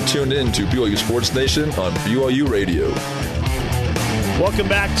 and you are tuned in to BYU Sports Nation on BYU Radio. Welcome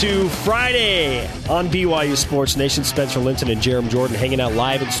back to Friday on BYU Sports Nation. Spencer Linton and Jerem Jordan hanging out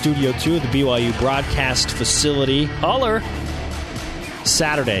live in Studio 2 at the BYU broadcast facility. Holler.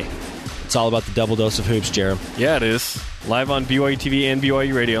 Saturday. It's all about the double dose of hoops, Jerem. Yeah, it is. Live on BYU TV and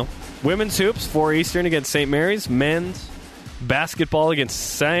BYU Radio. Women's hoops, 4 Eastern against St. Mary's. Men's basketball against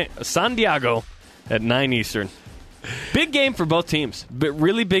San Diego at 9 Eastern. Big game for both teams. But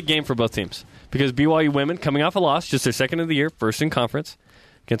really big game for both teams. Because BYU women coming off a loss, just their second of the year, first in conference,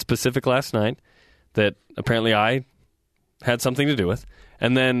 against Pacific last night, that apparently I had something to do with.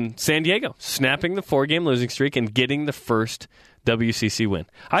 And then San Diego snapping the 4-game losing streak and getting the first WCC win.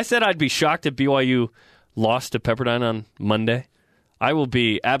 I said I'd be shocked if BYU lost to Pepperdine on Monday. I will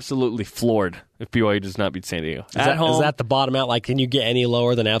be absolutely floored if BYU does not beat San Diego. Is that the bottom out? Like, can you get any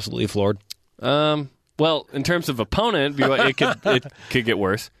lower than absolutely floored? Well, in terms of opponent, BYU, it could get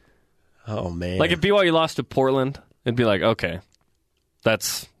worse. Oh, man. Like, if BYU lost to Portland, it'd be like, okay,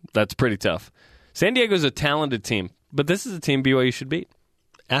 that's pretty tough. San Diego's a talented team, but this is a team BYU should beat.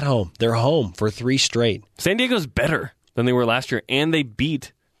 At home. They're home for 3 straight. San Diego's better than they were last year, and they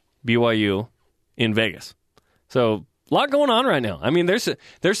beat BYU in Vegas. So, a lot going on right now. I mean, there's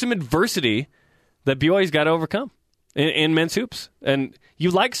some adversity that BYU's got to overcome in men's hoops. And you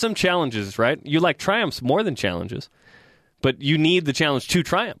like some challenges, right? You like triumphs more than challenges. But you need the challenge to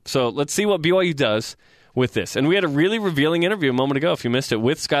triumph. So let's see what BYU does with this. And we had a really revealing interview a moment ago, if you missed it,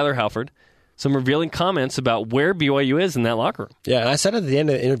 with Skylar Halford. Some revealing comments about where BYU is in that locker room. Yeah, and I said at the end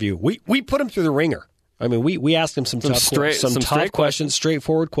of the interview, we put him through the ringer. I mean, we asked him some tough questions,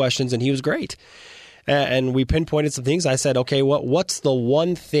 straightforward questions, and he was great. And we pinpointed some things. I said, okay, what's the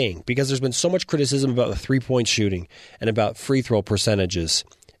one thing? Because there's been so much criticism about the three-point shooting and about free throw percentages.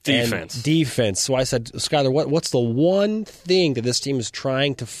 Defense. So I said, Skylar, what's the one thing that this team is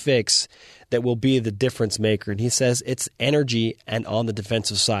trying to fix that will be the difference maker? And he says it's energy and on the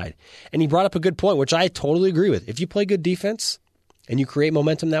defensive side. And he brought up a good point, which I totally agree with. If you play good defense and you create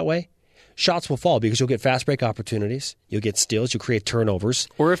momentum that way, shots will fall because you'll get fast break opportunities, you'll get steals, you'll create turnovers.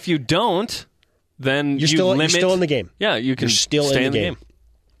 Or if you don't, then you're still in the game. Yeah, you can stay in the game.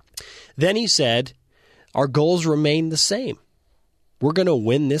 Then he said, our goals remain the same. We're going to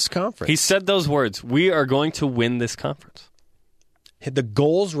win this conference. He said those words. We are going to win this conference. The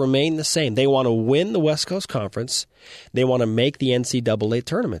goals remain the same. They want to win the West Coast Conference. They want to make the NCAA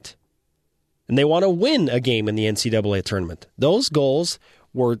tournament. And they want to win a game in the NCAA tournament. Those goals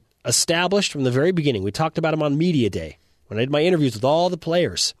were established from the very beginning. We talked about them on Media Day. When I did my interviews with all the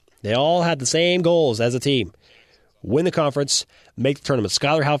players, they all had the same goals as a team. Win the conference, make the tournament.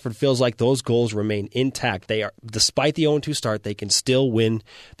 Skylar Halford feels like those goals remain intact. They are, despite the 0-2 start, they can still win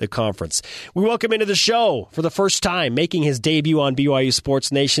the conference. We welcome into the show for the first time, making his debut on BYU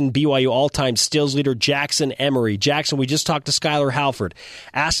Sports Nation, BYU all-time stills leader Jackson Emery. Jackson, we just talked to Skylar Halford,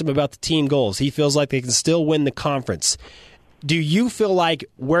 asked him about the team goals. He feels like they can still win the conference. Do you feel like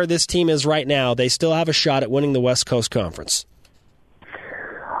where this team is right now, they still have a shot at winning the West Coast Conference?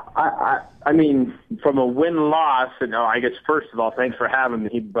 I mean, from a win-loss, I guess first of all, thanks for having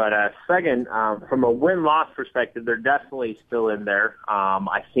me. But second, from a win-loss perspective, they're definitely still in there.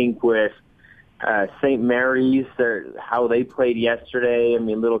 I think with St. Mary's, how they played yesterday, a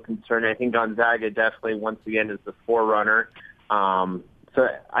little concerned. I think Gonzaga definitely, once again, is the forerunner. So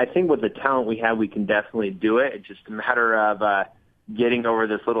I think with the talent we have, we can definitely do it. It's just a matter of getting over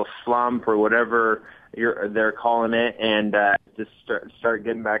this little slump or whatever they're calling it, and just start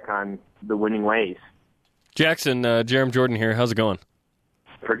getting back on the winning ways. Jackson, Jerem Jordan here. How's it going?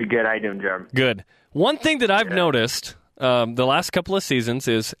 Pretty good. How you doing, Jerem? Good. One thing that I've noticed the last couple of seasons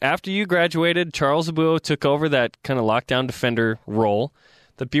is after you graduated, Charles Abuo took over that kind of lockdown defender role.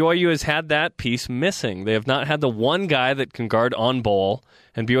 That BYU has had that piece missing. They have not had the one guy that can guard on ball,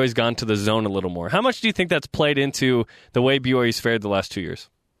 and BYU's gone to the zone a little more. How much do you think that's played into the way BYU's fared the last 2 years?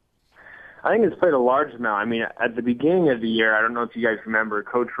 I think it's played a large amount. At the beginning of the year, I don't know if you guys remember,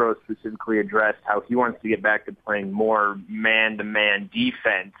 Coach Rose specifically addressed how he wants to get back to playing more man-to-man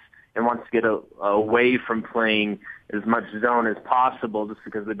defense and wants to get away from playing as much zone as possible just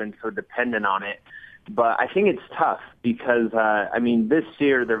because they've been so dependent on it. But I think it's tough because, this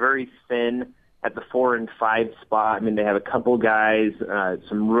year they're very thin at the 4 and 5 spot. They have a couple guys,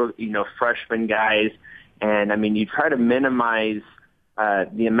 some freshman guys, and you try to minimize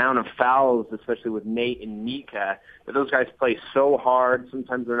the amount of fouls, especially with Nate and Nika. But those guys play so hard.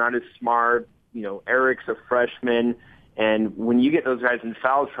 Sometimes they're not as smart. Eric's a freshman, and when you get those guys in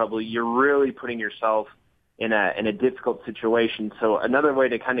foul trouble, you're really putting yourself in a difficult situation. So another way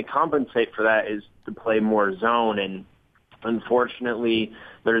to kind of compensate for that is to play more zone. And Unfortunately,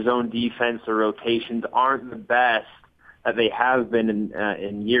 their zone defense, their rotations aren't the best that they have been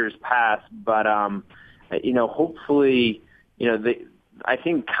in years past. But hopefully, I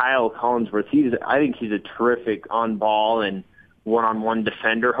think Kyle Collinsworth, I think he's a terrific on ball and one-on-one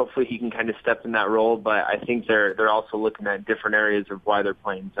defender. Hopefully he can kind of step in that role, but I think they're also looking at different areas of why they're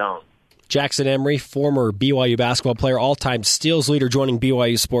playing zone. Jackson Emery, former BYU basketball player, all-time steals leader, joining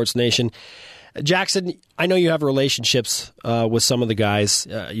BYU Sports Nation. Jackson, I know you have relationships with some of the guys.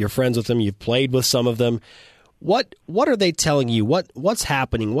 You're friends with them. You've played with some of them. What are they telling you? What's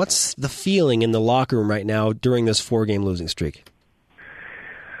happening? What's the feeling in the locker room right now during this 4-game losing streak?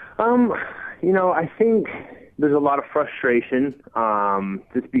 I think there's a lot of frustration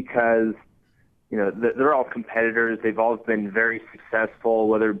just because, they're all competitors. They've all been very successful,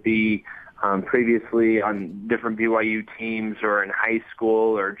 whether it be previously on different BYU teams or in high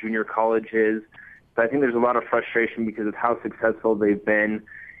school or junior colleges. So I think there's a lot of frustration because of how successful they've been.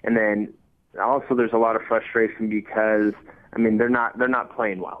 And then also there's a lot of frustration because, they're not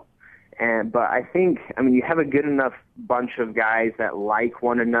playing well. But I think, you have a good enough bunch of guys that like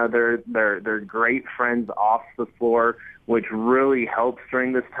one another. They're great friends off the floor, which really helps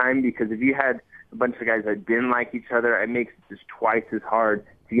during this time, because if you had a bunch of guys that didn't like each other, it makes it just twice as hard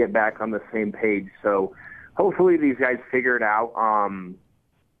to get back on the same page. So hopefully these guys figure it out.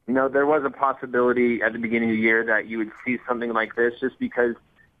 There was a possibility at the beginning of the year that you would see something like this just because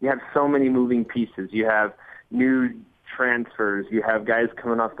you have so many moving pieces. You have new transfers, you have guys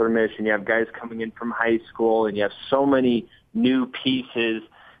coming off their mission, you have guys coming in from high school, and you have so many new pieces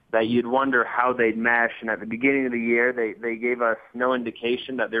that you'd wonder how they'd mesh. And at the beginning of the year, they gave us no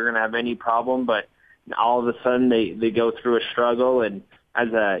indication that they're going to have any problem, but all of a sudden they go through a struggle, and as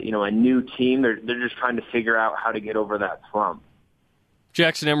a new team, they're just trying to figure out how to get over that slump.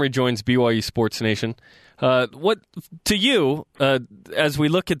 Jackson Emery joins BYU Sports Nation. What to you, as we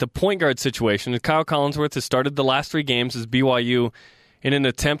look at the point guard situation, Kyle Collinsworth has started the last 3 games as BYU in an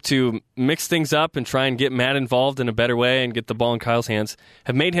attempt to mix things up and try and get Matt involved in a better way and get the ball in Kyle's hands,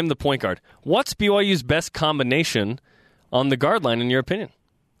 have made him the point guard. What's BYU's best combination on the guard line, in your opinion?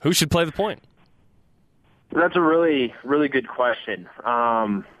 Who should play the point? That's a really, really good question.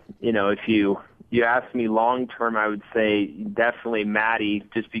 If you ask me long term, I would say definitely Matty,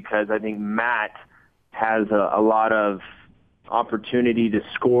 just because I think Matt has a lot of opportunity to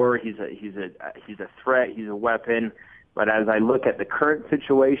score. He's a threat. He's a weapon. But as I look at the current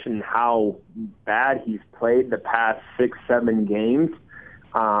situation and how bad he's played the past 6-7 games,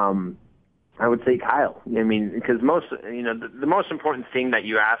 I would say Kyle. Because the most important thing that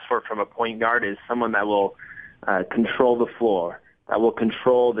you ask for from a point guard is someone that will control the floor, that will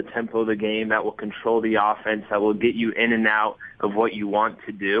control the tempo of the game, that will control the offense, that will get you in and out of what you want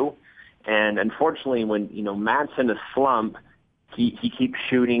to do. And unfortunately, when Matt's in a slump, he keeps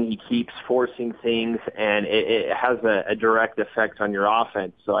shooting, he keeps forcing things, and it has a direct effect on your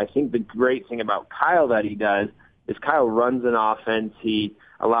offense. So I think the great thing about Kyle that he does is Kyle runs an offense. He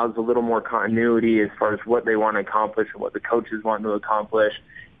allows a little more continuity as far as what they want to accomplish and what the coaches want to accomplish.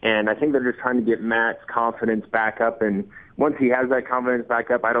 And I think they're just trying to get Matt's confidence back up. And once he has that confidence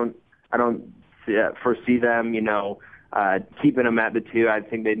back up, I don't foresee them, keeping him at the 2. I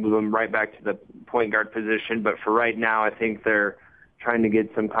think they'd move him right back to the point guard position. But for right now, I think they're trying to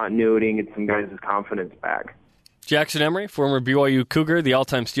get some continuity and get some guys' confidence back. Jackson Emery, former BYU Cougar, the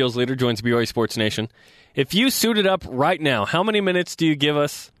all-time steals leader, joins BYU Sports Nation. If you suited up right now, how many minutes do you give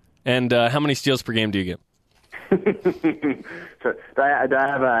us, and how many steals per game do you get? So, do I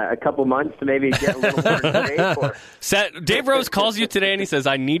have a couple months to maybe get a little more shape? Dave Rose calls you today and he says,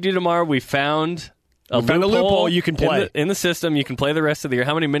 I need you tomorrow. We found a loophole you can play. In the system. You can play the rest of the year.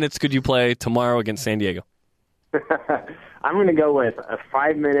 How many minutes could you play tomorrow against San Diego? I'm going to go with a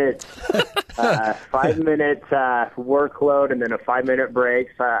 5-minute workload and then a 5-minute break.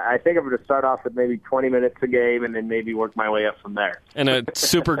 So I think I'm going to start off with maybe 20 minutes a game and then maybe work my way up from there. And a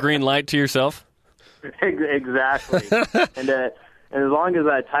super green light to yourself? Exactly. And as long as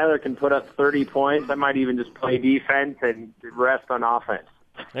Tyler can put up 30 points, I might even just play defense and rest on offense.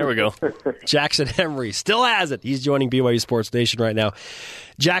 There we go. Jackson Emery still has it. He's joining BYU Sports Nation right now.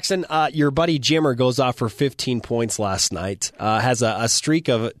 Jackson, your buddy Jimmer goes off for 15 points last night. Has a streak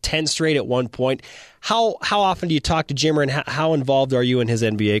of 10 straight at one point. How often do you talk to Jimmer, and how involved are you in his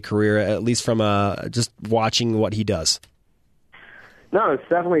NBA career, at least from just watching what he does? No, it's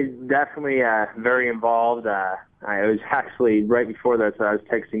definitely very involved. I was actually, right before that, so I was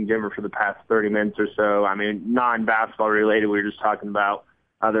texting Jimmer for the past 30 minutes or so. I mean, non-basketball related. We were just talking about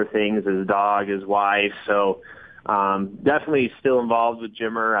other things, his dog, his wife. So definitely still involved with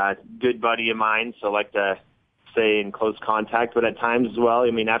Jimmer, good buddy of mine. So I like to stay in close contact. But at times as well,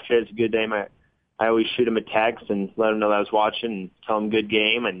 I mean, after he has a good game, I always shoot him a text and let him know that I was watching and tell him good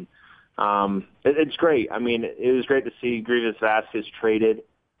game. And it's great. I mean, it was great to see Grievous Vasquez traded,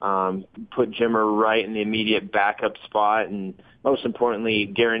 put Jimmer right in the immediate backup spot, and most importantly,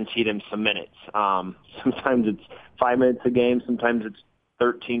 guaranteed him some minutes. Sometimes it's 5 minutes a game. Sometimes it's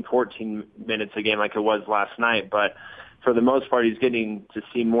 13, 14 minutes a game like it was last night. But for the most part, he's getting to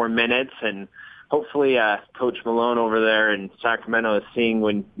see more minutes, and hopefully Coach Malone over there in Sacramento is seeing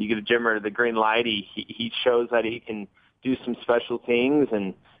when you give Jimmer the green light, he shows that he can do some special things.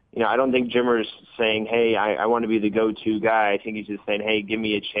 And, you know, I don't think Jimmer's saying, hey, I want to be the go-to guy. I think he's just saying, hey, give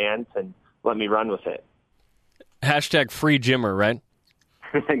me a chance and let me run with it. Hashtag free Jimmer, right?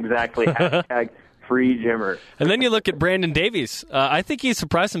 Exactly. Hashtag free Jimmer. And then you look at Brandon Davies. I think he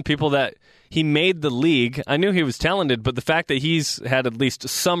surprised some people that he made the league. I knew he was talented, but the fact that he's had at least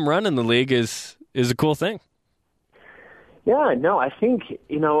some run in the league is a cool thing. Yeah, no, I think,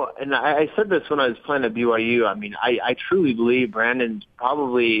 you know, and I said this when I was playing at BYU. I mean, I truly believe Brandon's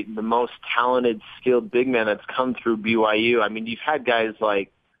probably the most talented, skilled big man that's come through BYU. I mean, you've had guys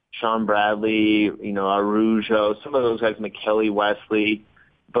like Sean Bradley, you know, Arujo, some of those guys, McKelly, Wesley.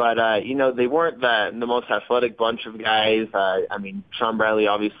 But, you know, they weren't the most athletic bunch of guys. I mean, Sean Bradley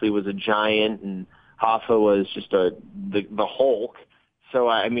obviously was a giant, and Hoffa was just the Hulk. So,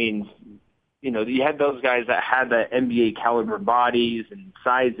 I mean, you know, you had those guys that had the NBA caliber bodies and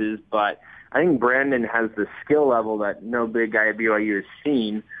sizes, but I think Brandon has the skill level that no big guy at BYU has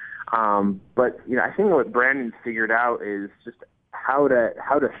seen. But, you know, I think what Brandon figured out is just how to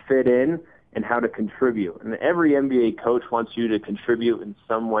fit in and how to contribute. And every NBA coach wants you to contribute in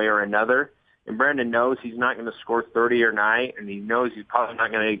some way or another. And Brandon knows he's not going to score 30 a night, and he knows he's probably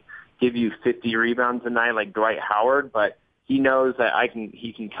not going to give you 50 rebounds a night like Dwight Howard, but he knows that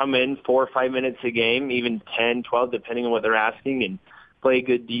he can come in 4 or 5 minutes a game, even 10, 12, depending on what they're asking, and play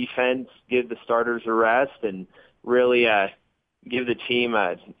good defense, give the starters a rest, and really give the team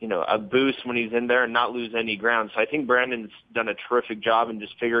a boost when he's in there and not lose any ground. So I think Brandon's done a terrific job in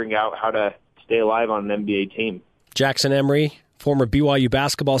just figuring out how to stay alive on an NBA team. Jackson Emery, former BYU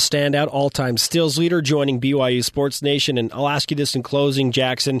basketball standout, all-time steals leader, joining BYU Sports Nation. And I'll ask you this in closing,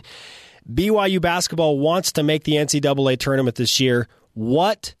 Jackson. BYU basketball wants to make the NCAA tournament this year.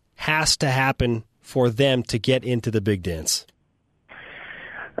 What has to happen for them to get into the big dance?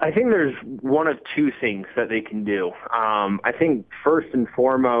 I think there's one of two things that they can do. I think first and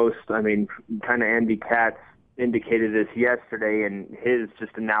foremost, I mean, kind of Andy Katz indicated this yesterday in his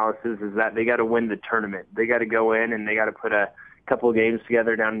just analysis, is that they got to win the tournament. They got to go in and they got to put a couple of games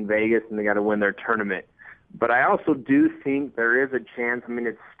together down in Vegas, and they got to win their tournament. But I also do think there is a chance. I mean,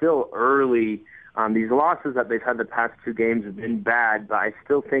 it's still early. These losses that they've had the past 2 games have been bad, but I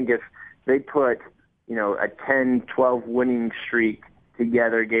still think if they put, you know, a 10-12 winning streak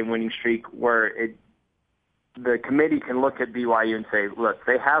together, game-winning streak, where the committee can look at BYU and say, look,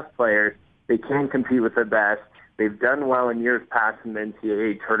 they have players, they can compete with the best, they've done well in years past in the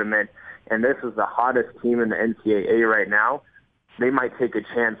NCAA tournament, and this is the hottest team in the NCAA right now, they might take a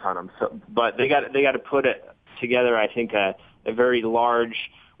chance on them. So, but they got to put it together, I think, a very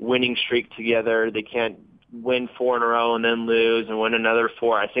large winning streak together. They can't win 4 in a row and then lose and win another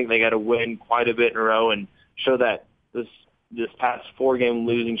 4. I think they got to win quite a bit in a row and show that this past 4-game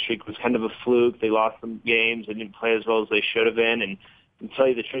losing streak was kind of a fluke. They lost some games. They didn't play as well as they should have been. And to tell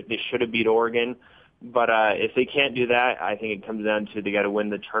you the truth, they should have beat Oregon. But if they can't do that, I think it comes down to they got to win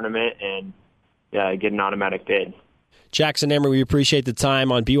the tournament and get an automatic bid. Jackson Emery, we appreciate the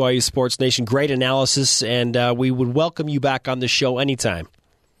time on BYU Sports Nation. Great analysis, and we would welcome you back on the show anytime.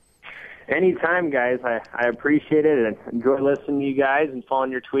 Anytime, guys. I appreciate it and enjoy listening to you guys and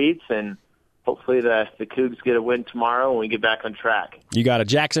following your tweets, and hopefully the Cougs get a win tomorrow and we get back on track. You got it.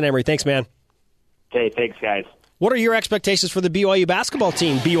 Jackson Emery, thanks, man. Okay, thanks, guys. What are your expectations for the BYU basketball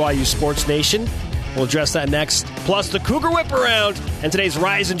team, BYU Sports Nation? We'll address that next, plus the Cougar Whip Around and today's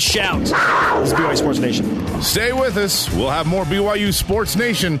Rise and Shout. This is BYU Sports Nation. Stay with us. We'll have more BYU Sports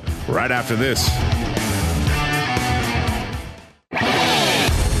Nation right after this.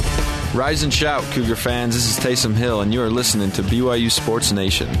 Rise and shout, Cougar fans. This is Taysom Hill, and you are listening to BYU Sports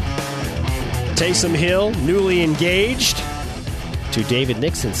Nation. Taysom Hill, newly engaged to David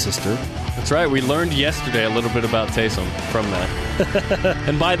Nixon's sister. That's right. We learned yesterday a little bit about Taysom from that.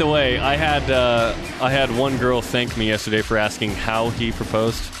 And by the way, I had one girl thank me yesterday for asking how he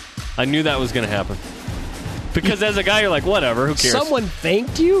proposed. I knew that was going to happen. Because as a guy, you're like, whatever, who cares? Someone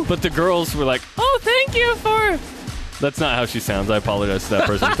thanked you? But the girls were like, oh, thank you for... That's not how she sounds. I apologize to that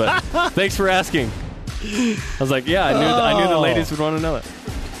person. But thanks for asking. I was like, yeah, I knew the ladies would want to know it.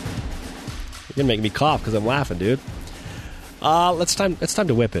 You're going to make me cough because I'm laughing, dude. It's time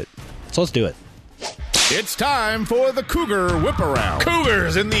to whip it. So let's do it. It's time for the Cougar Whip Around.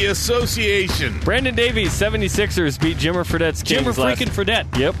 Cougars in the association. Brandon Davies, 76ers beat Jimmer Fredette's Kings. Jimmer freaking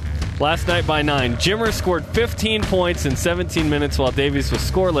Fredette. Yep. Last night by 9. Jimmer scored 15 points in 17 minutes while Davies was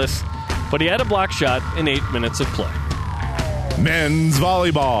scoreless, but he had a block shot in 8 minutes of play. Men's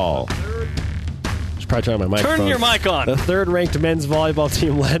volleyball. Probably turn on my microphone. Turn your mic on. The third-ranked men's volleyball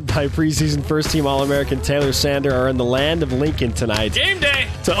team led by preseason first-team All-American Taylor Sander are in the land of Lincoln tonight. Game day!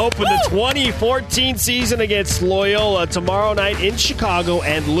 To open the 2014 season against Loyola tomorrow night in Chicago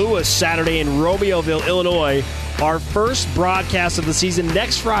and Lewis Saturday in Romeoville, Illinois. Our first broadcast of the season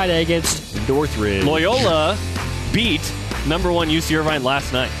next Friday against Northridge. Loyola beat number 1 UC Irvine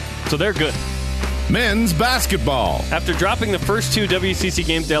last night, so they're good. Men's basketball. After dropping the first 2 WCC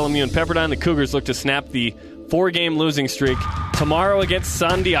games to LMU and Pepperdine, the Cougars look to snap the 4-game losing streak tomorrow against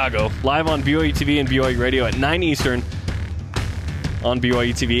San Diego, live on BYU TV and BYU Radio at 9 Eastern on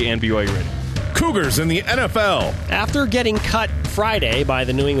BYU TV and BYU Radio. Cougars in the NFL. After getting cut Friday by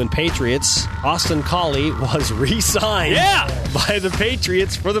the New England Patriots, Austin Collie was re-signed by the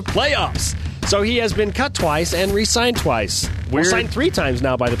Patriots for the playoffs. So he has been cut twice and re-signed twice. We're signed 3 times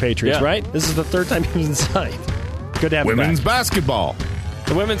now by the Patriots, right? This is the 3rd time he's been signed. Good to have him back. Women's basketball.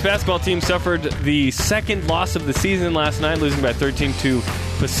 The women's basketball team suffered the 2nd loss of the season last night, losing by 13 to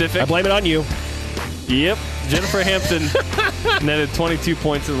Pacific. I blame it on you. Yep. Jennifer Hampton netted 22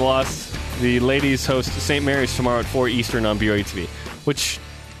 points in the loss. The ladies host St. Mary's tomorrow at 4 Eastern on BYU TV, which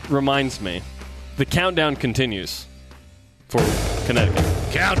reminds me, the countdown continues for Connecticut.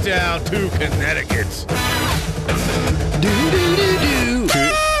 Countdown to Connecticut.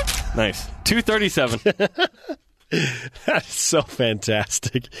 Nice. 2:37. That is so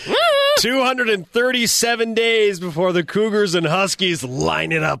fantastic. 237 days before the Cougars and Huskies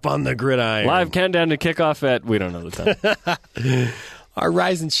line it up on the gridiron. Live countdown to kickoff at, we don't know the time. Our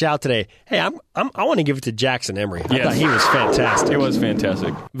Rise and Shout today. Hey, I want to give it to Jackson Emery. I thought he was fantastic. He was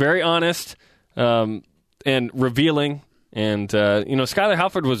fantastic. Very honest and revealing. And, Skylar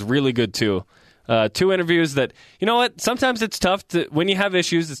Halford was really good, too. 2 interviews that, you know what, sometimes it's tough to, when you have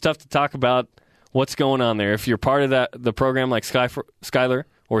issues, it's tough to talk about what's going on there. If you're part of the program like Skylar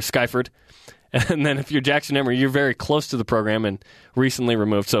or Skyford, and then if you're Jackson Emery, you're very close to the program and recently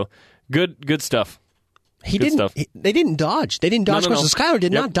removed. So good stuff. They didn't dodge. They didn't dodge questions. Skylar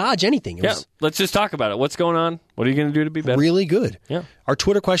did not dodge anything. Let's just talk about it. What's going on? What are you going to do to be better? Really good. Yeah. Our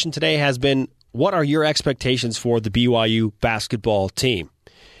Twitter question today has been, what are your expectations for the BYU basketball team?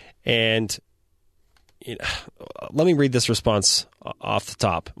 And let me read this response off the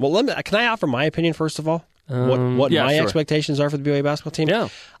top. Well, can I offer my opinion first of all? What my expectations are for the BYU basketball team? Yeah.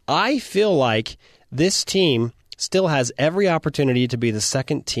 I feel like this team still has every opportunity to be the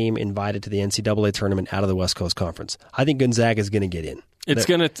 2nd team invited to the NCAA tournament out of the West Coast Conference. I think Gonzaga is going to get in. It's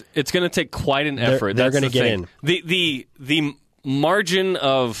going to take quite an effort. They're going to get in. The margin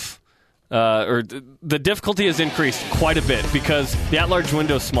of or the difficulty has increased quite a bit because the at-large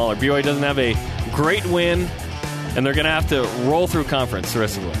window is smaller. BYU doesn't have a great win, and they're going to have to roll through conference the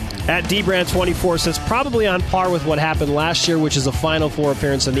rest of the way. At DBrand24 says, probably on par with what happened last year, which is a Final Four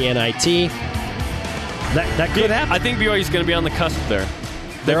appearance in the NIT. That could happen. I think BYU is going to be on the cusp there.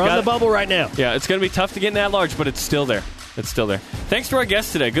 They're on the bubble right now. Yeah, it's going to be tough to get in at-large, but it's still there. It's still there. Thanks to our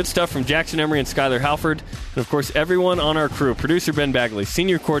guests today. Good stuff from Jackson Emery and Skylar Halford. And, of course, everyone on our crew. Producer Ben Bagley,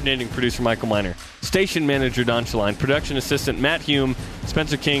 Senior Coordinating Producer Michael Miner, Station Manager Don Shaline, Production Assistant Matt Hume,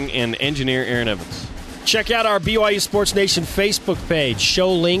 Spencer King, and Engineer Aaron Evans. Check out our BYU Sports Nation Facebook page.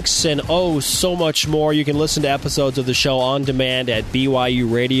 Show links and so much more. You can listen to episodes of the show on demand at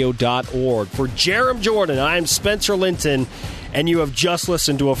BYURadio.org. For Jerem Jordan, I'm Spencer Linton, and you have just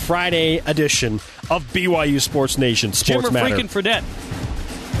listened to a Friday edition of BYU Sports Nation. Sports Matter. Jimmer freaking Fredette.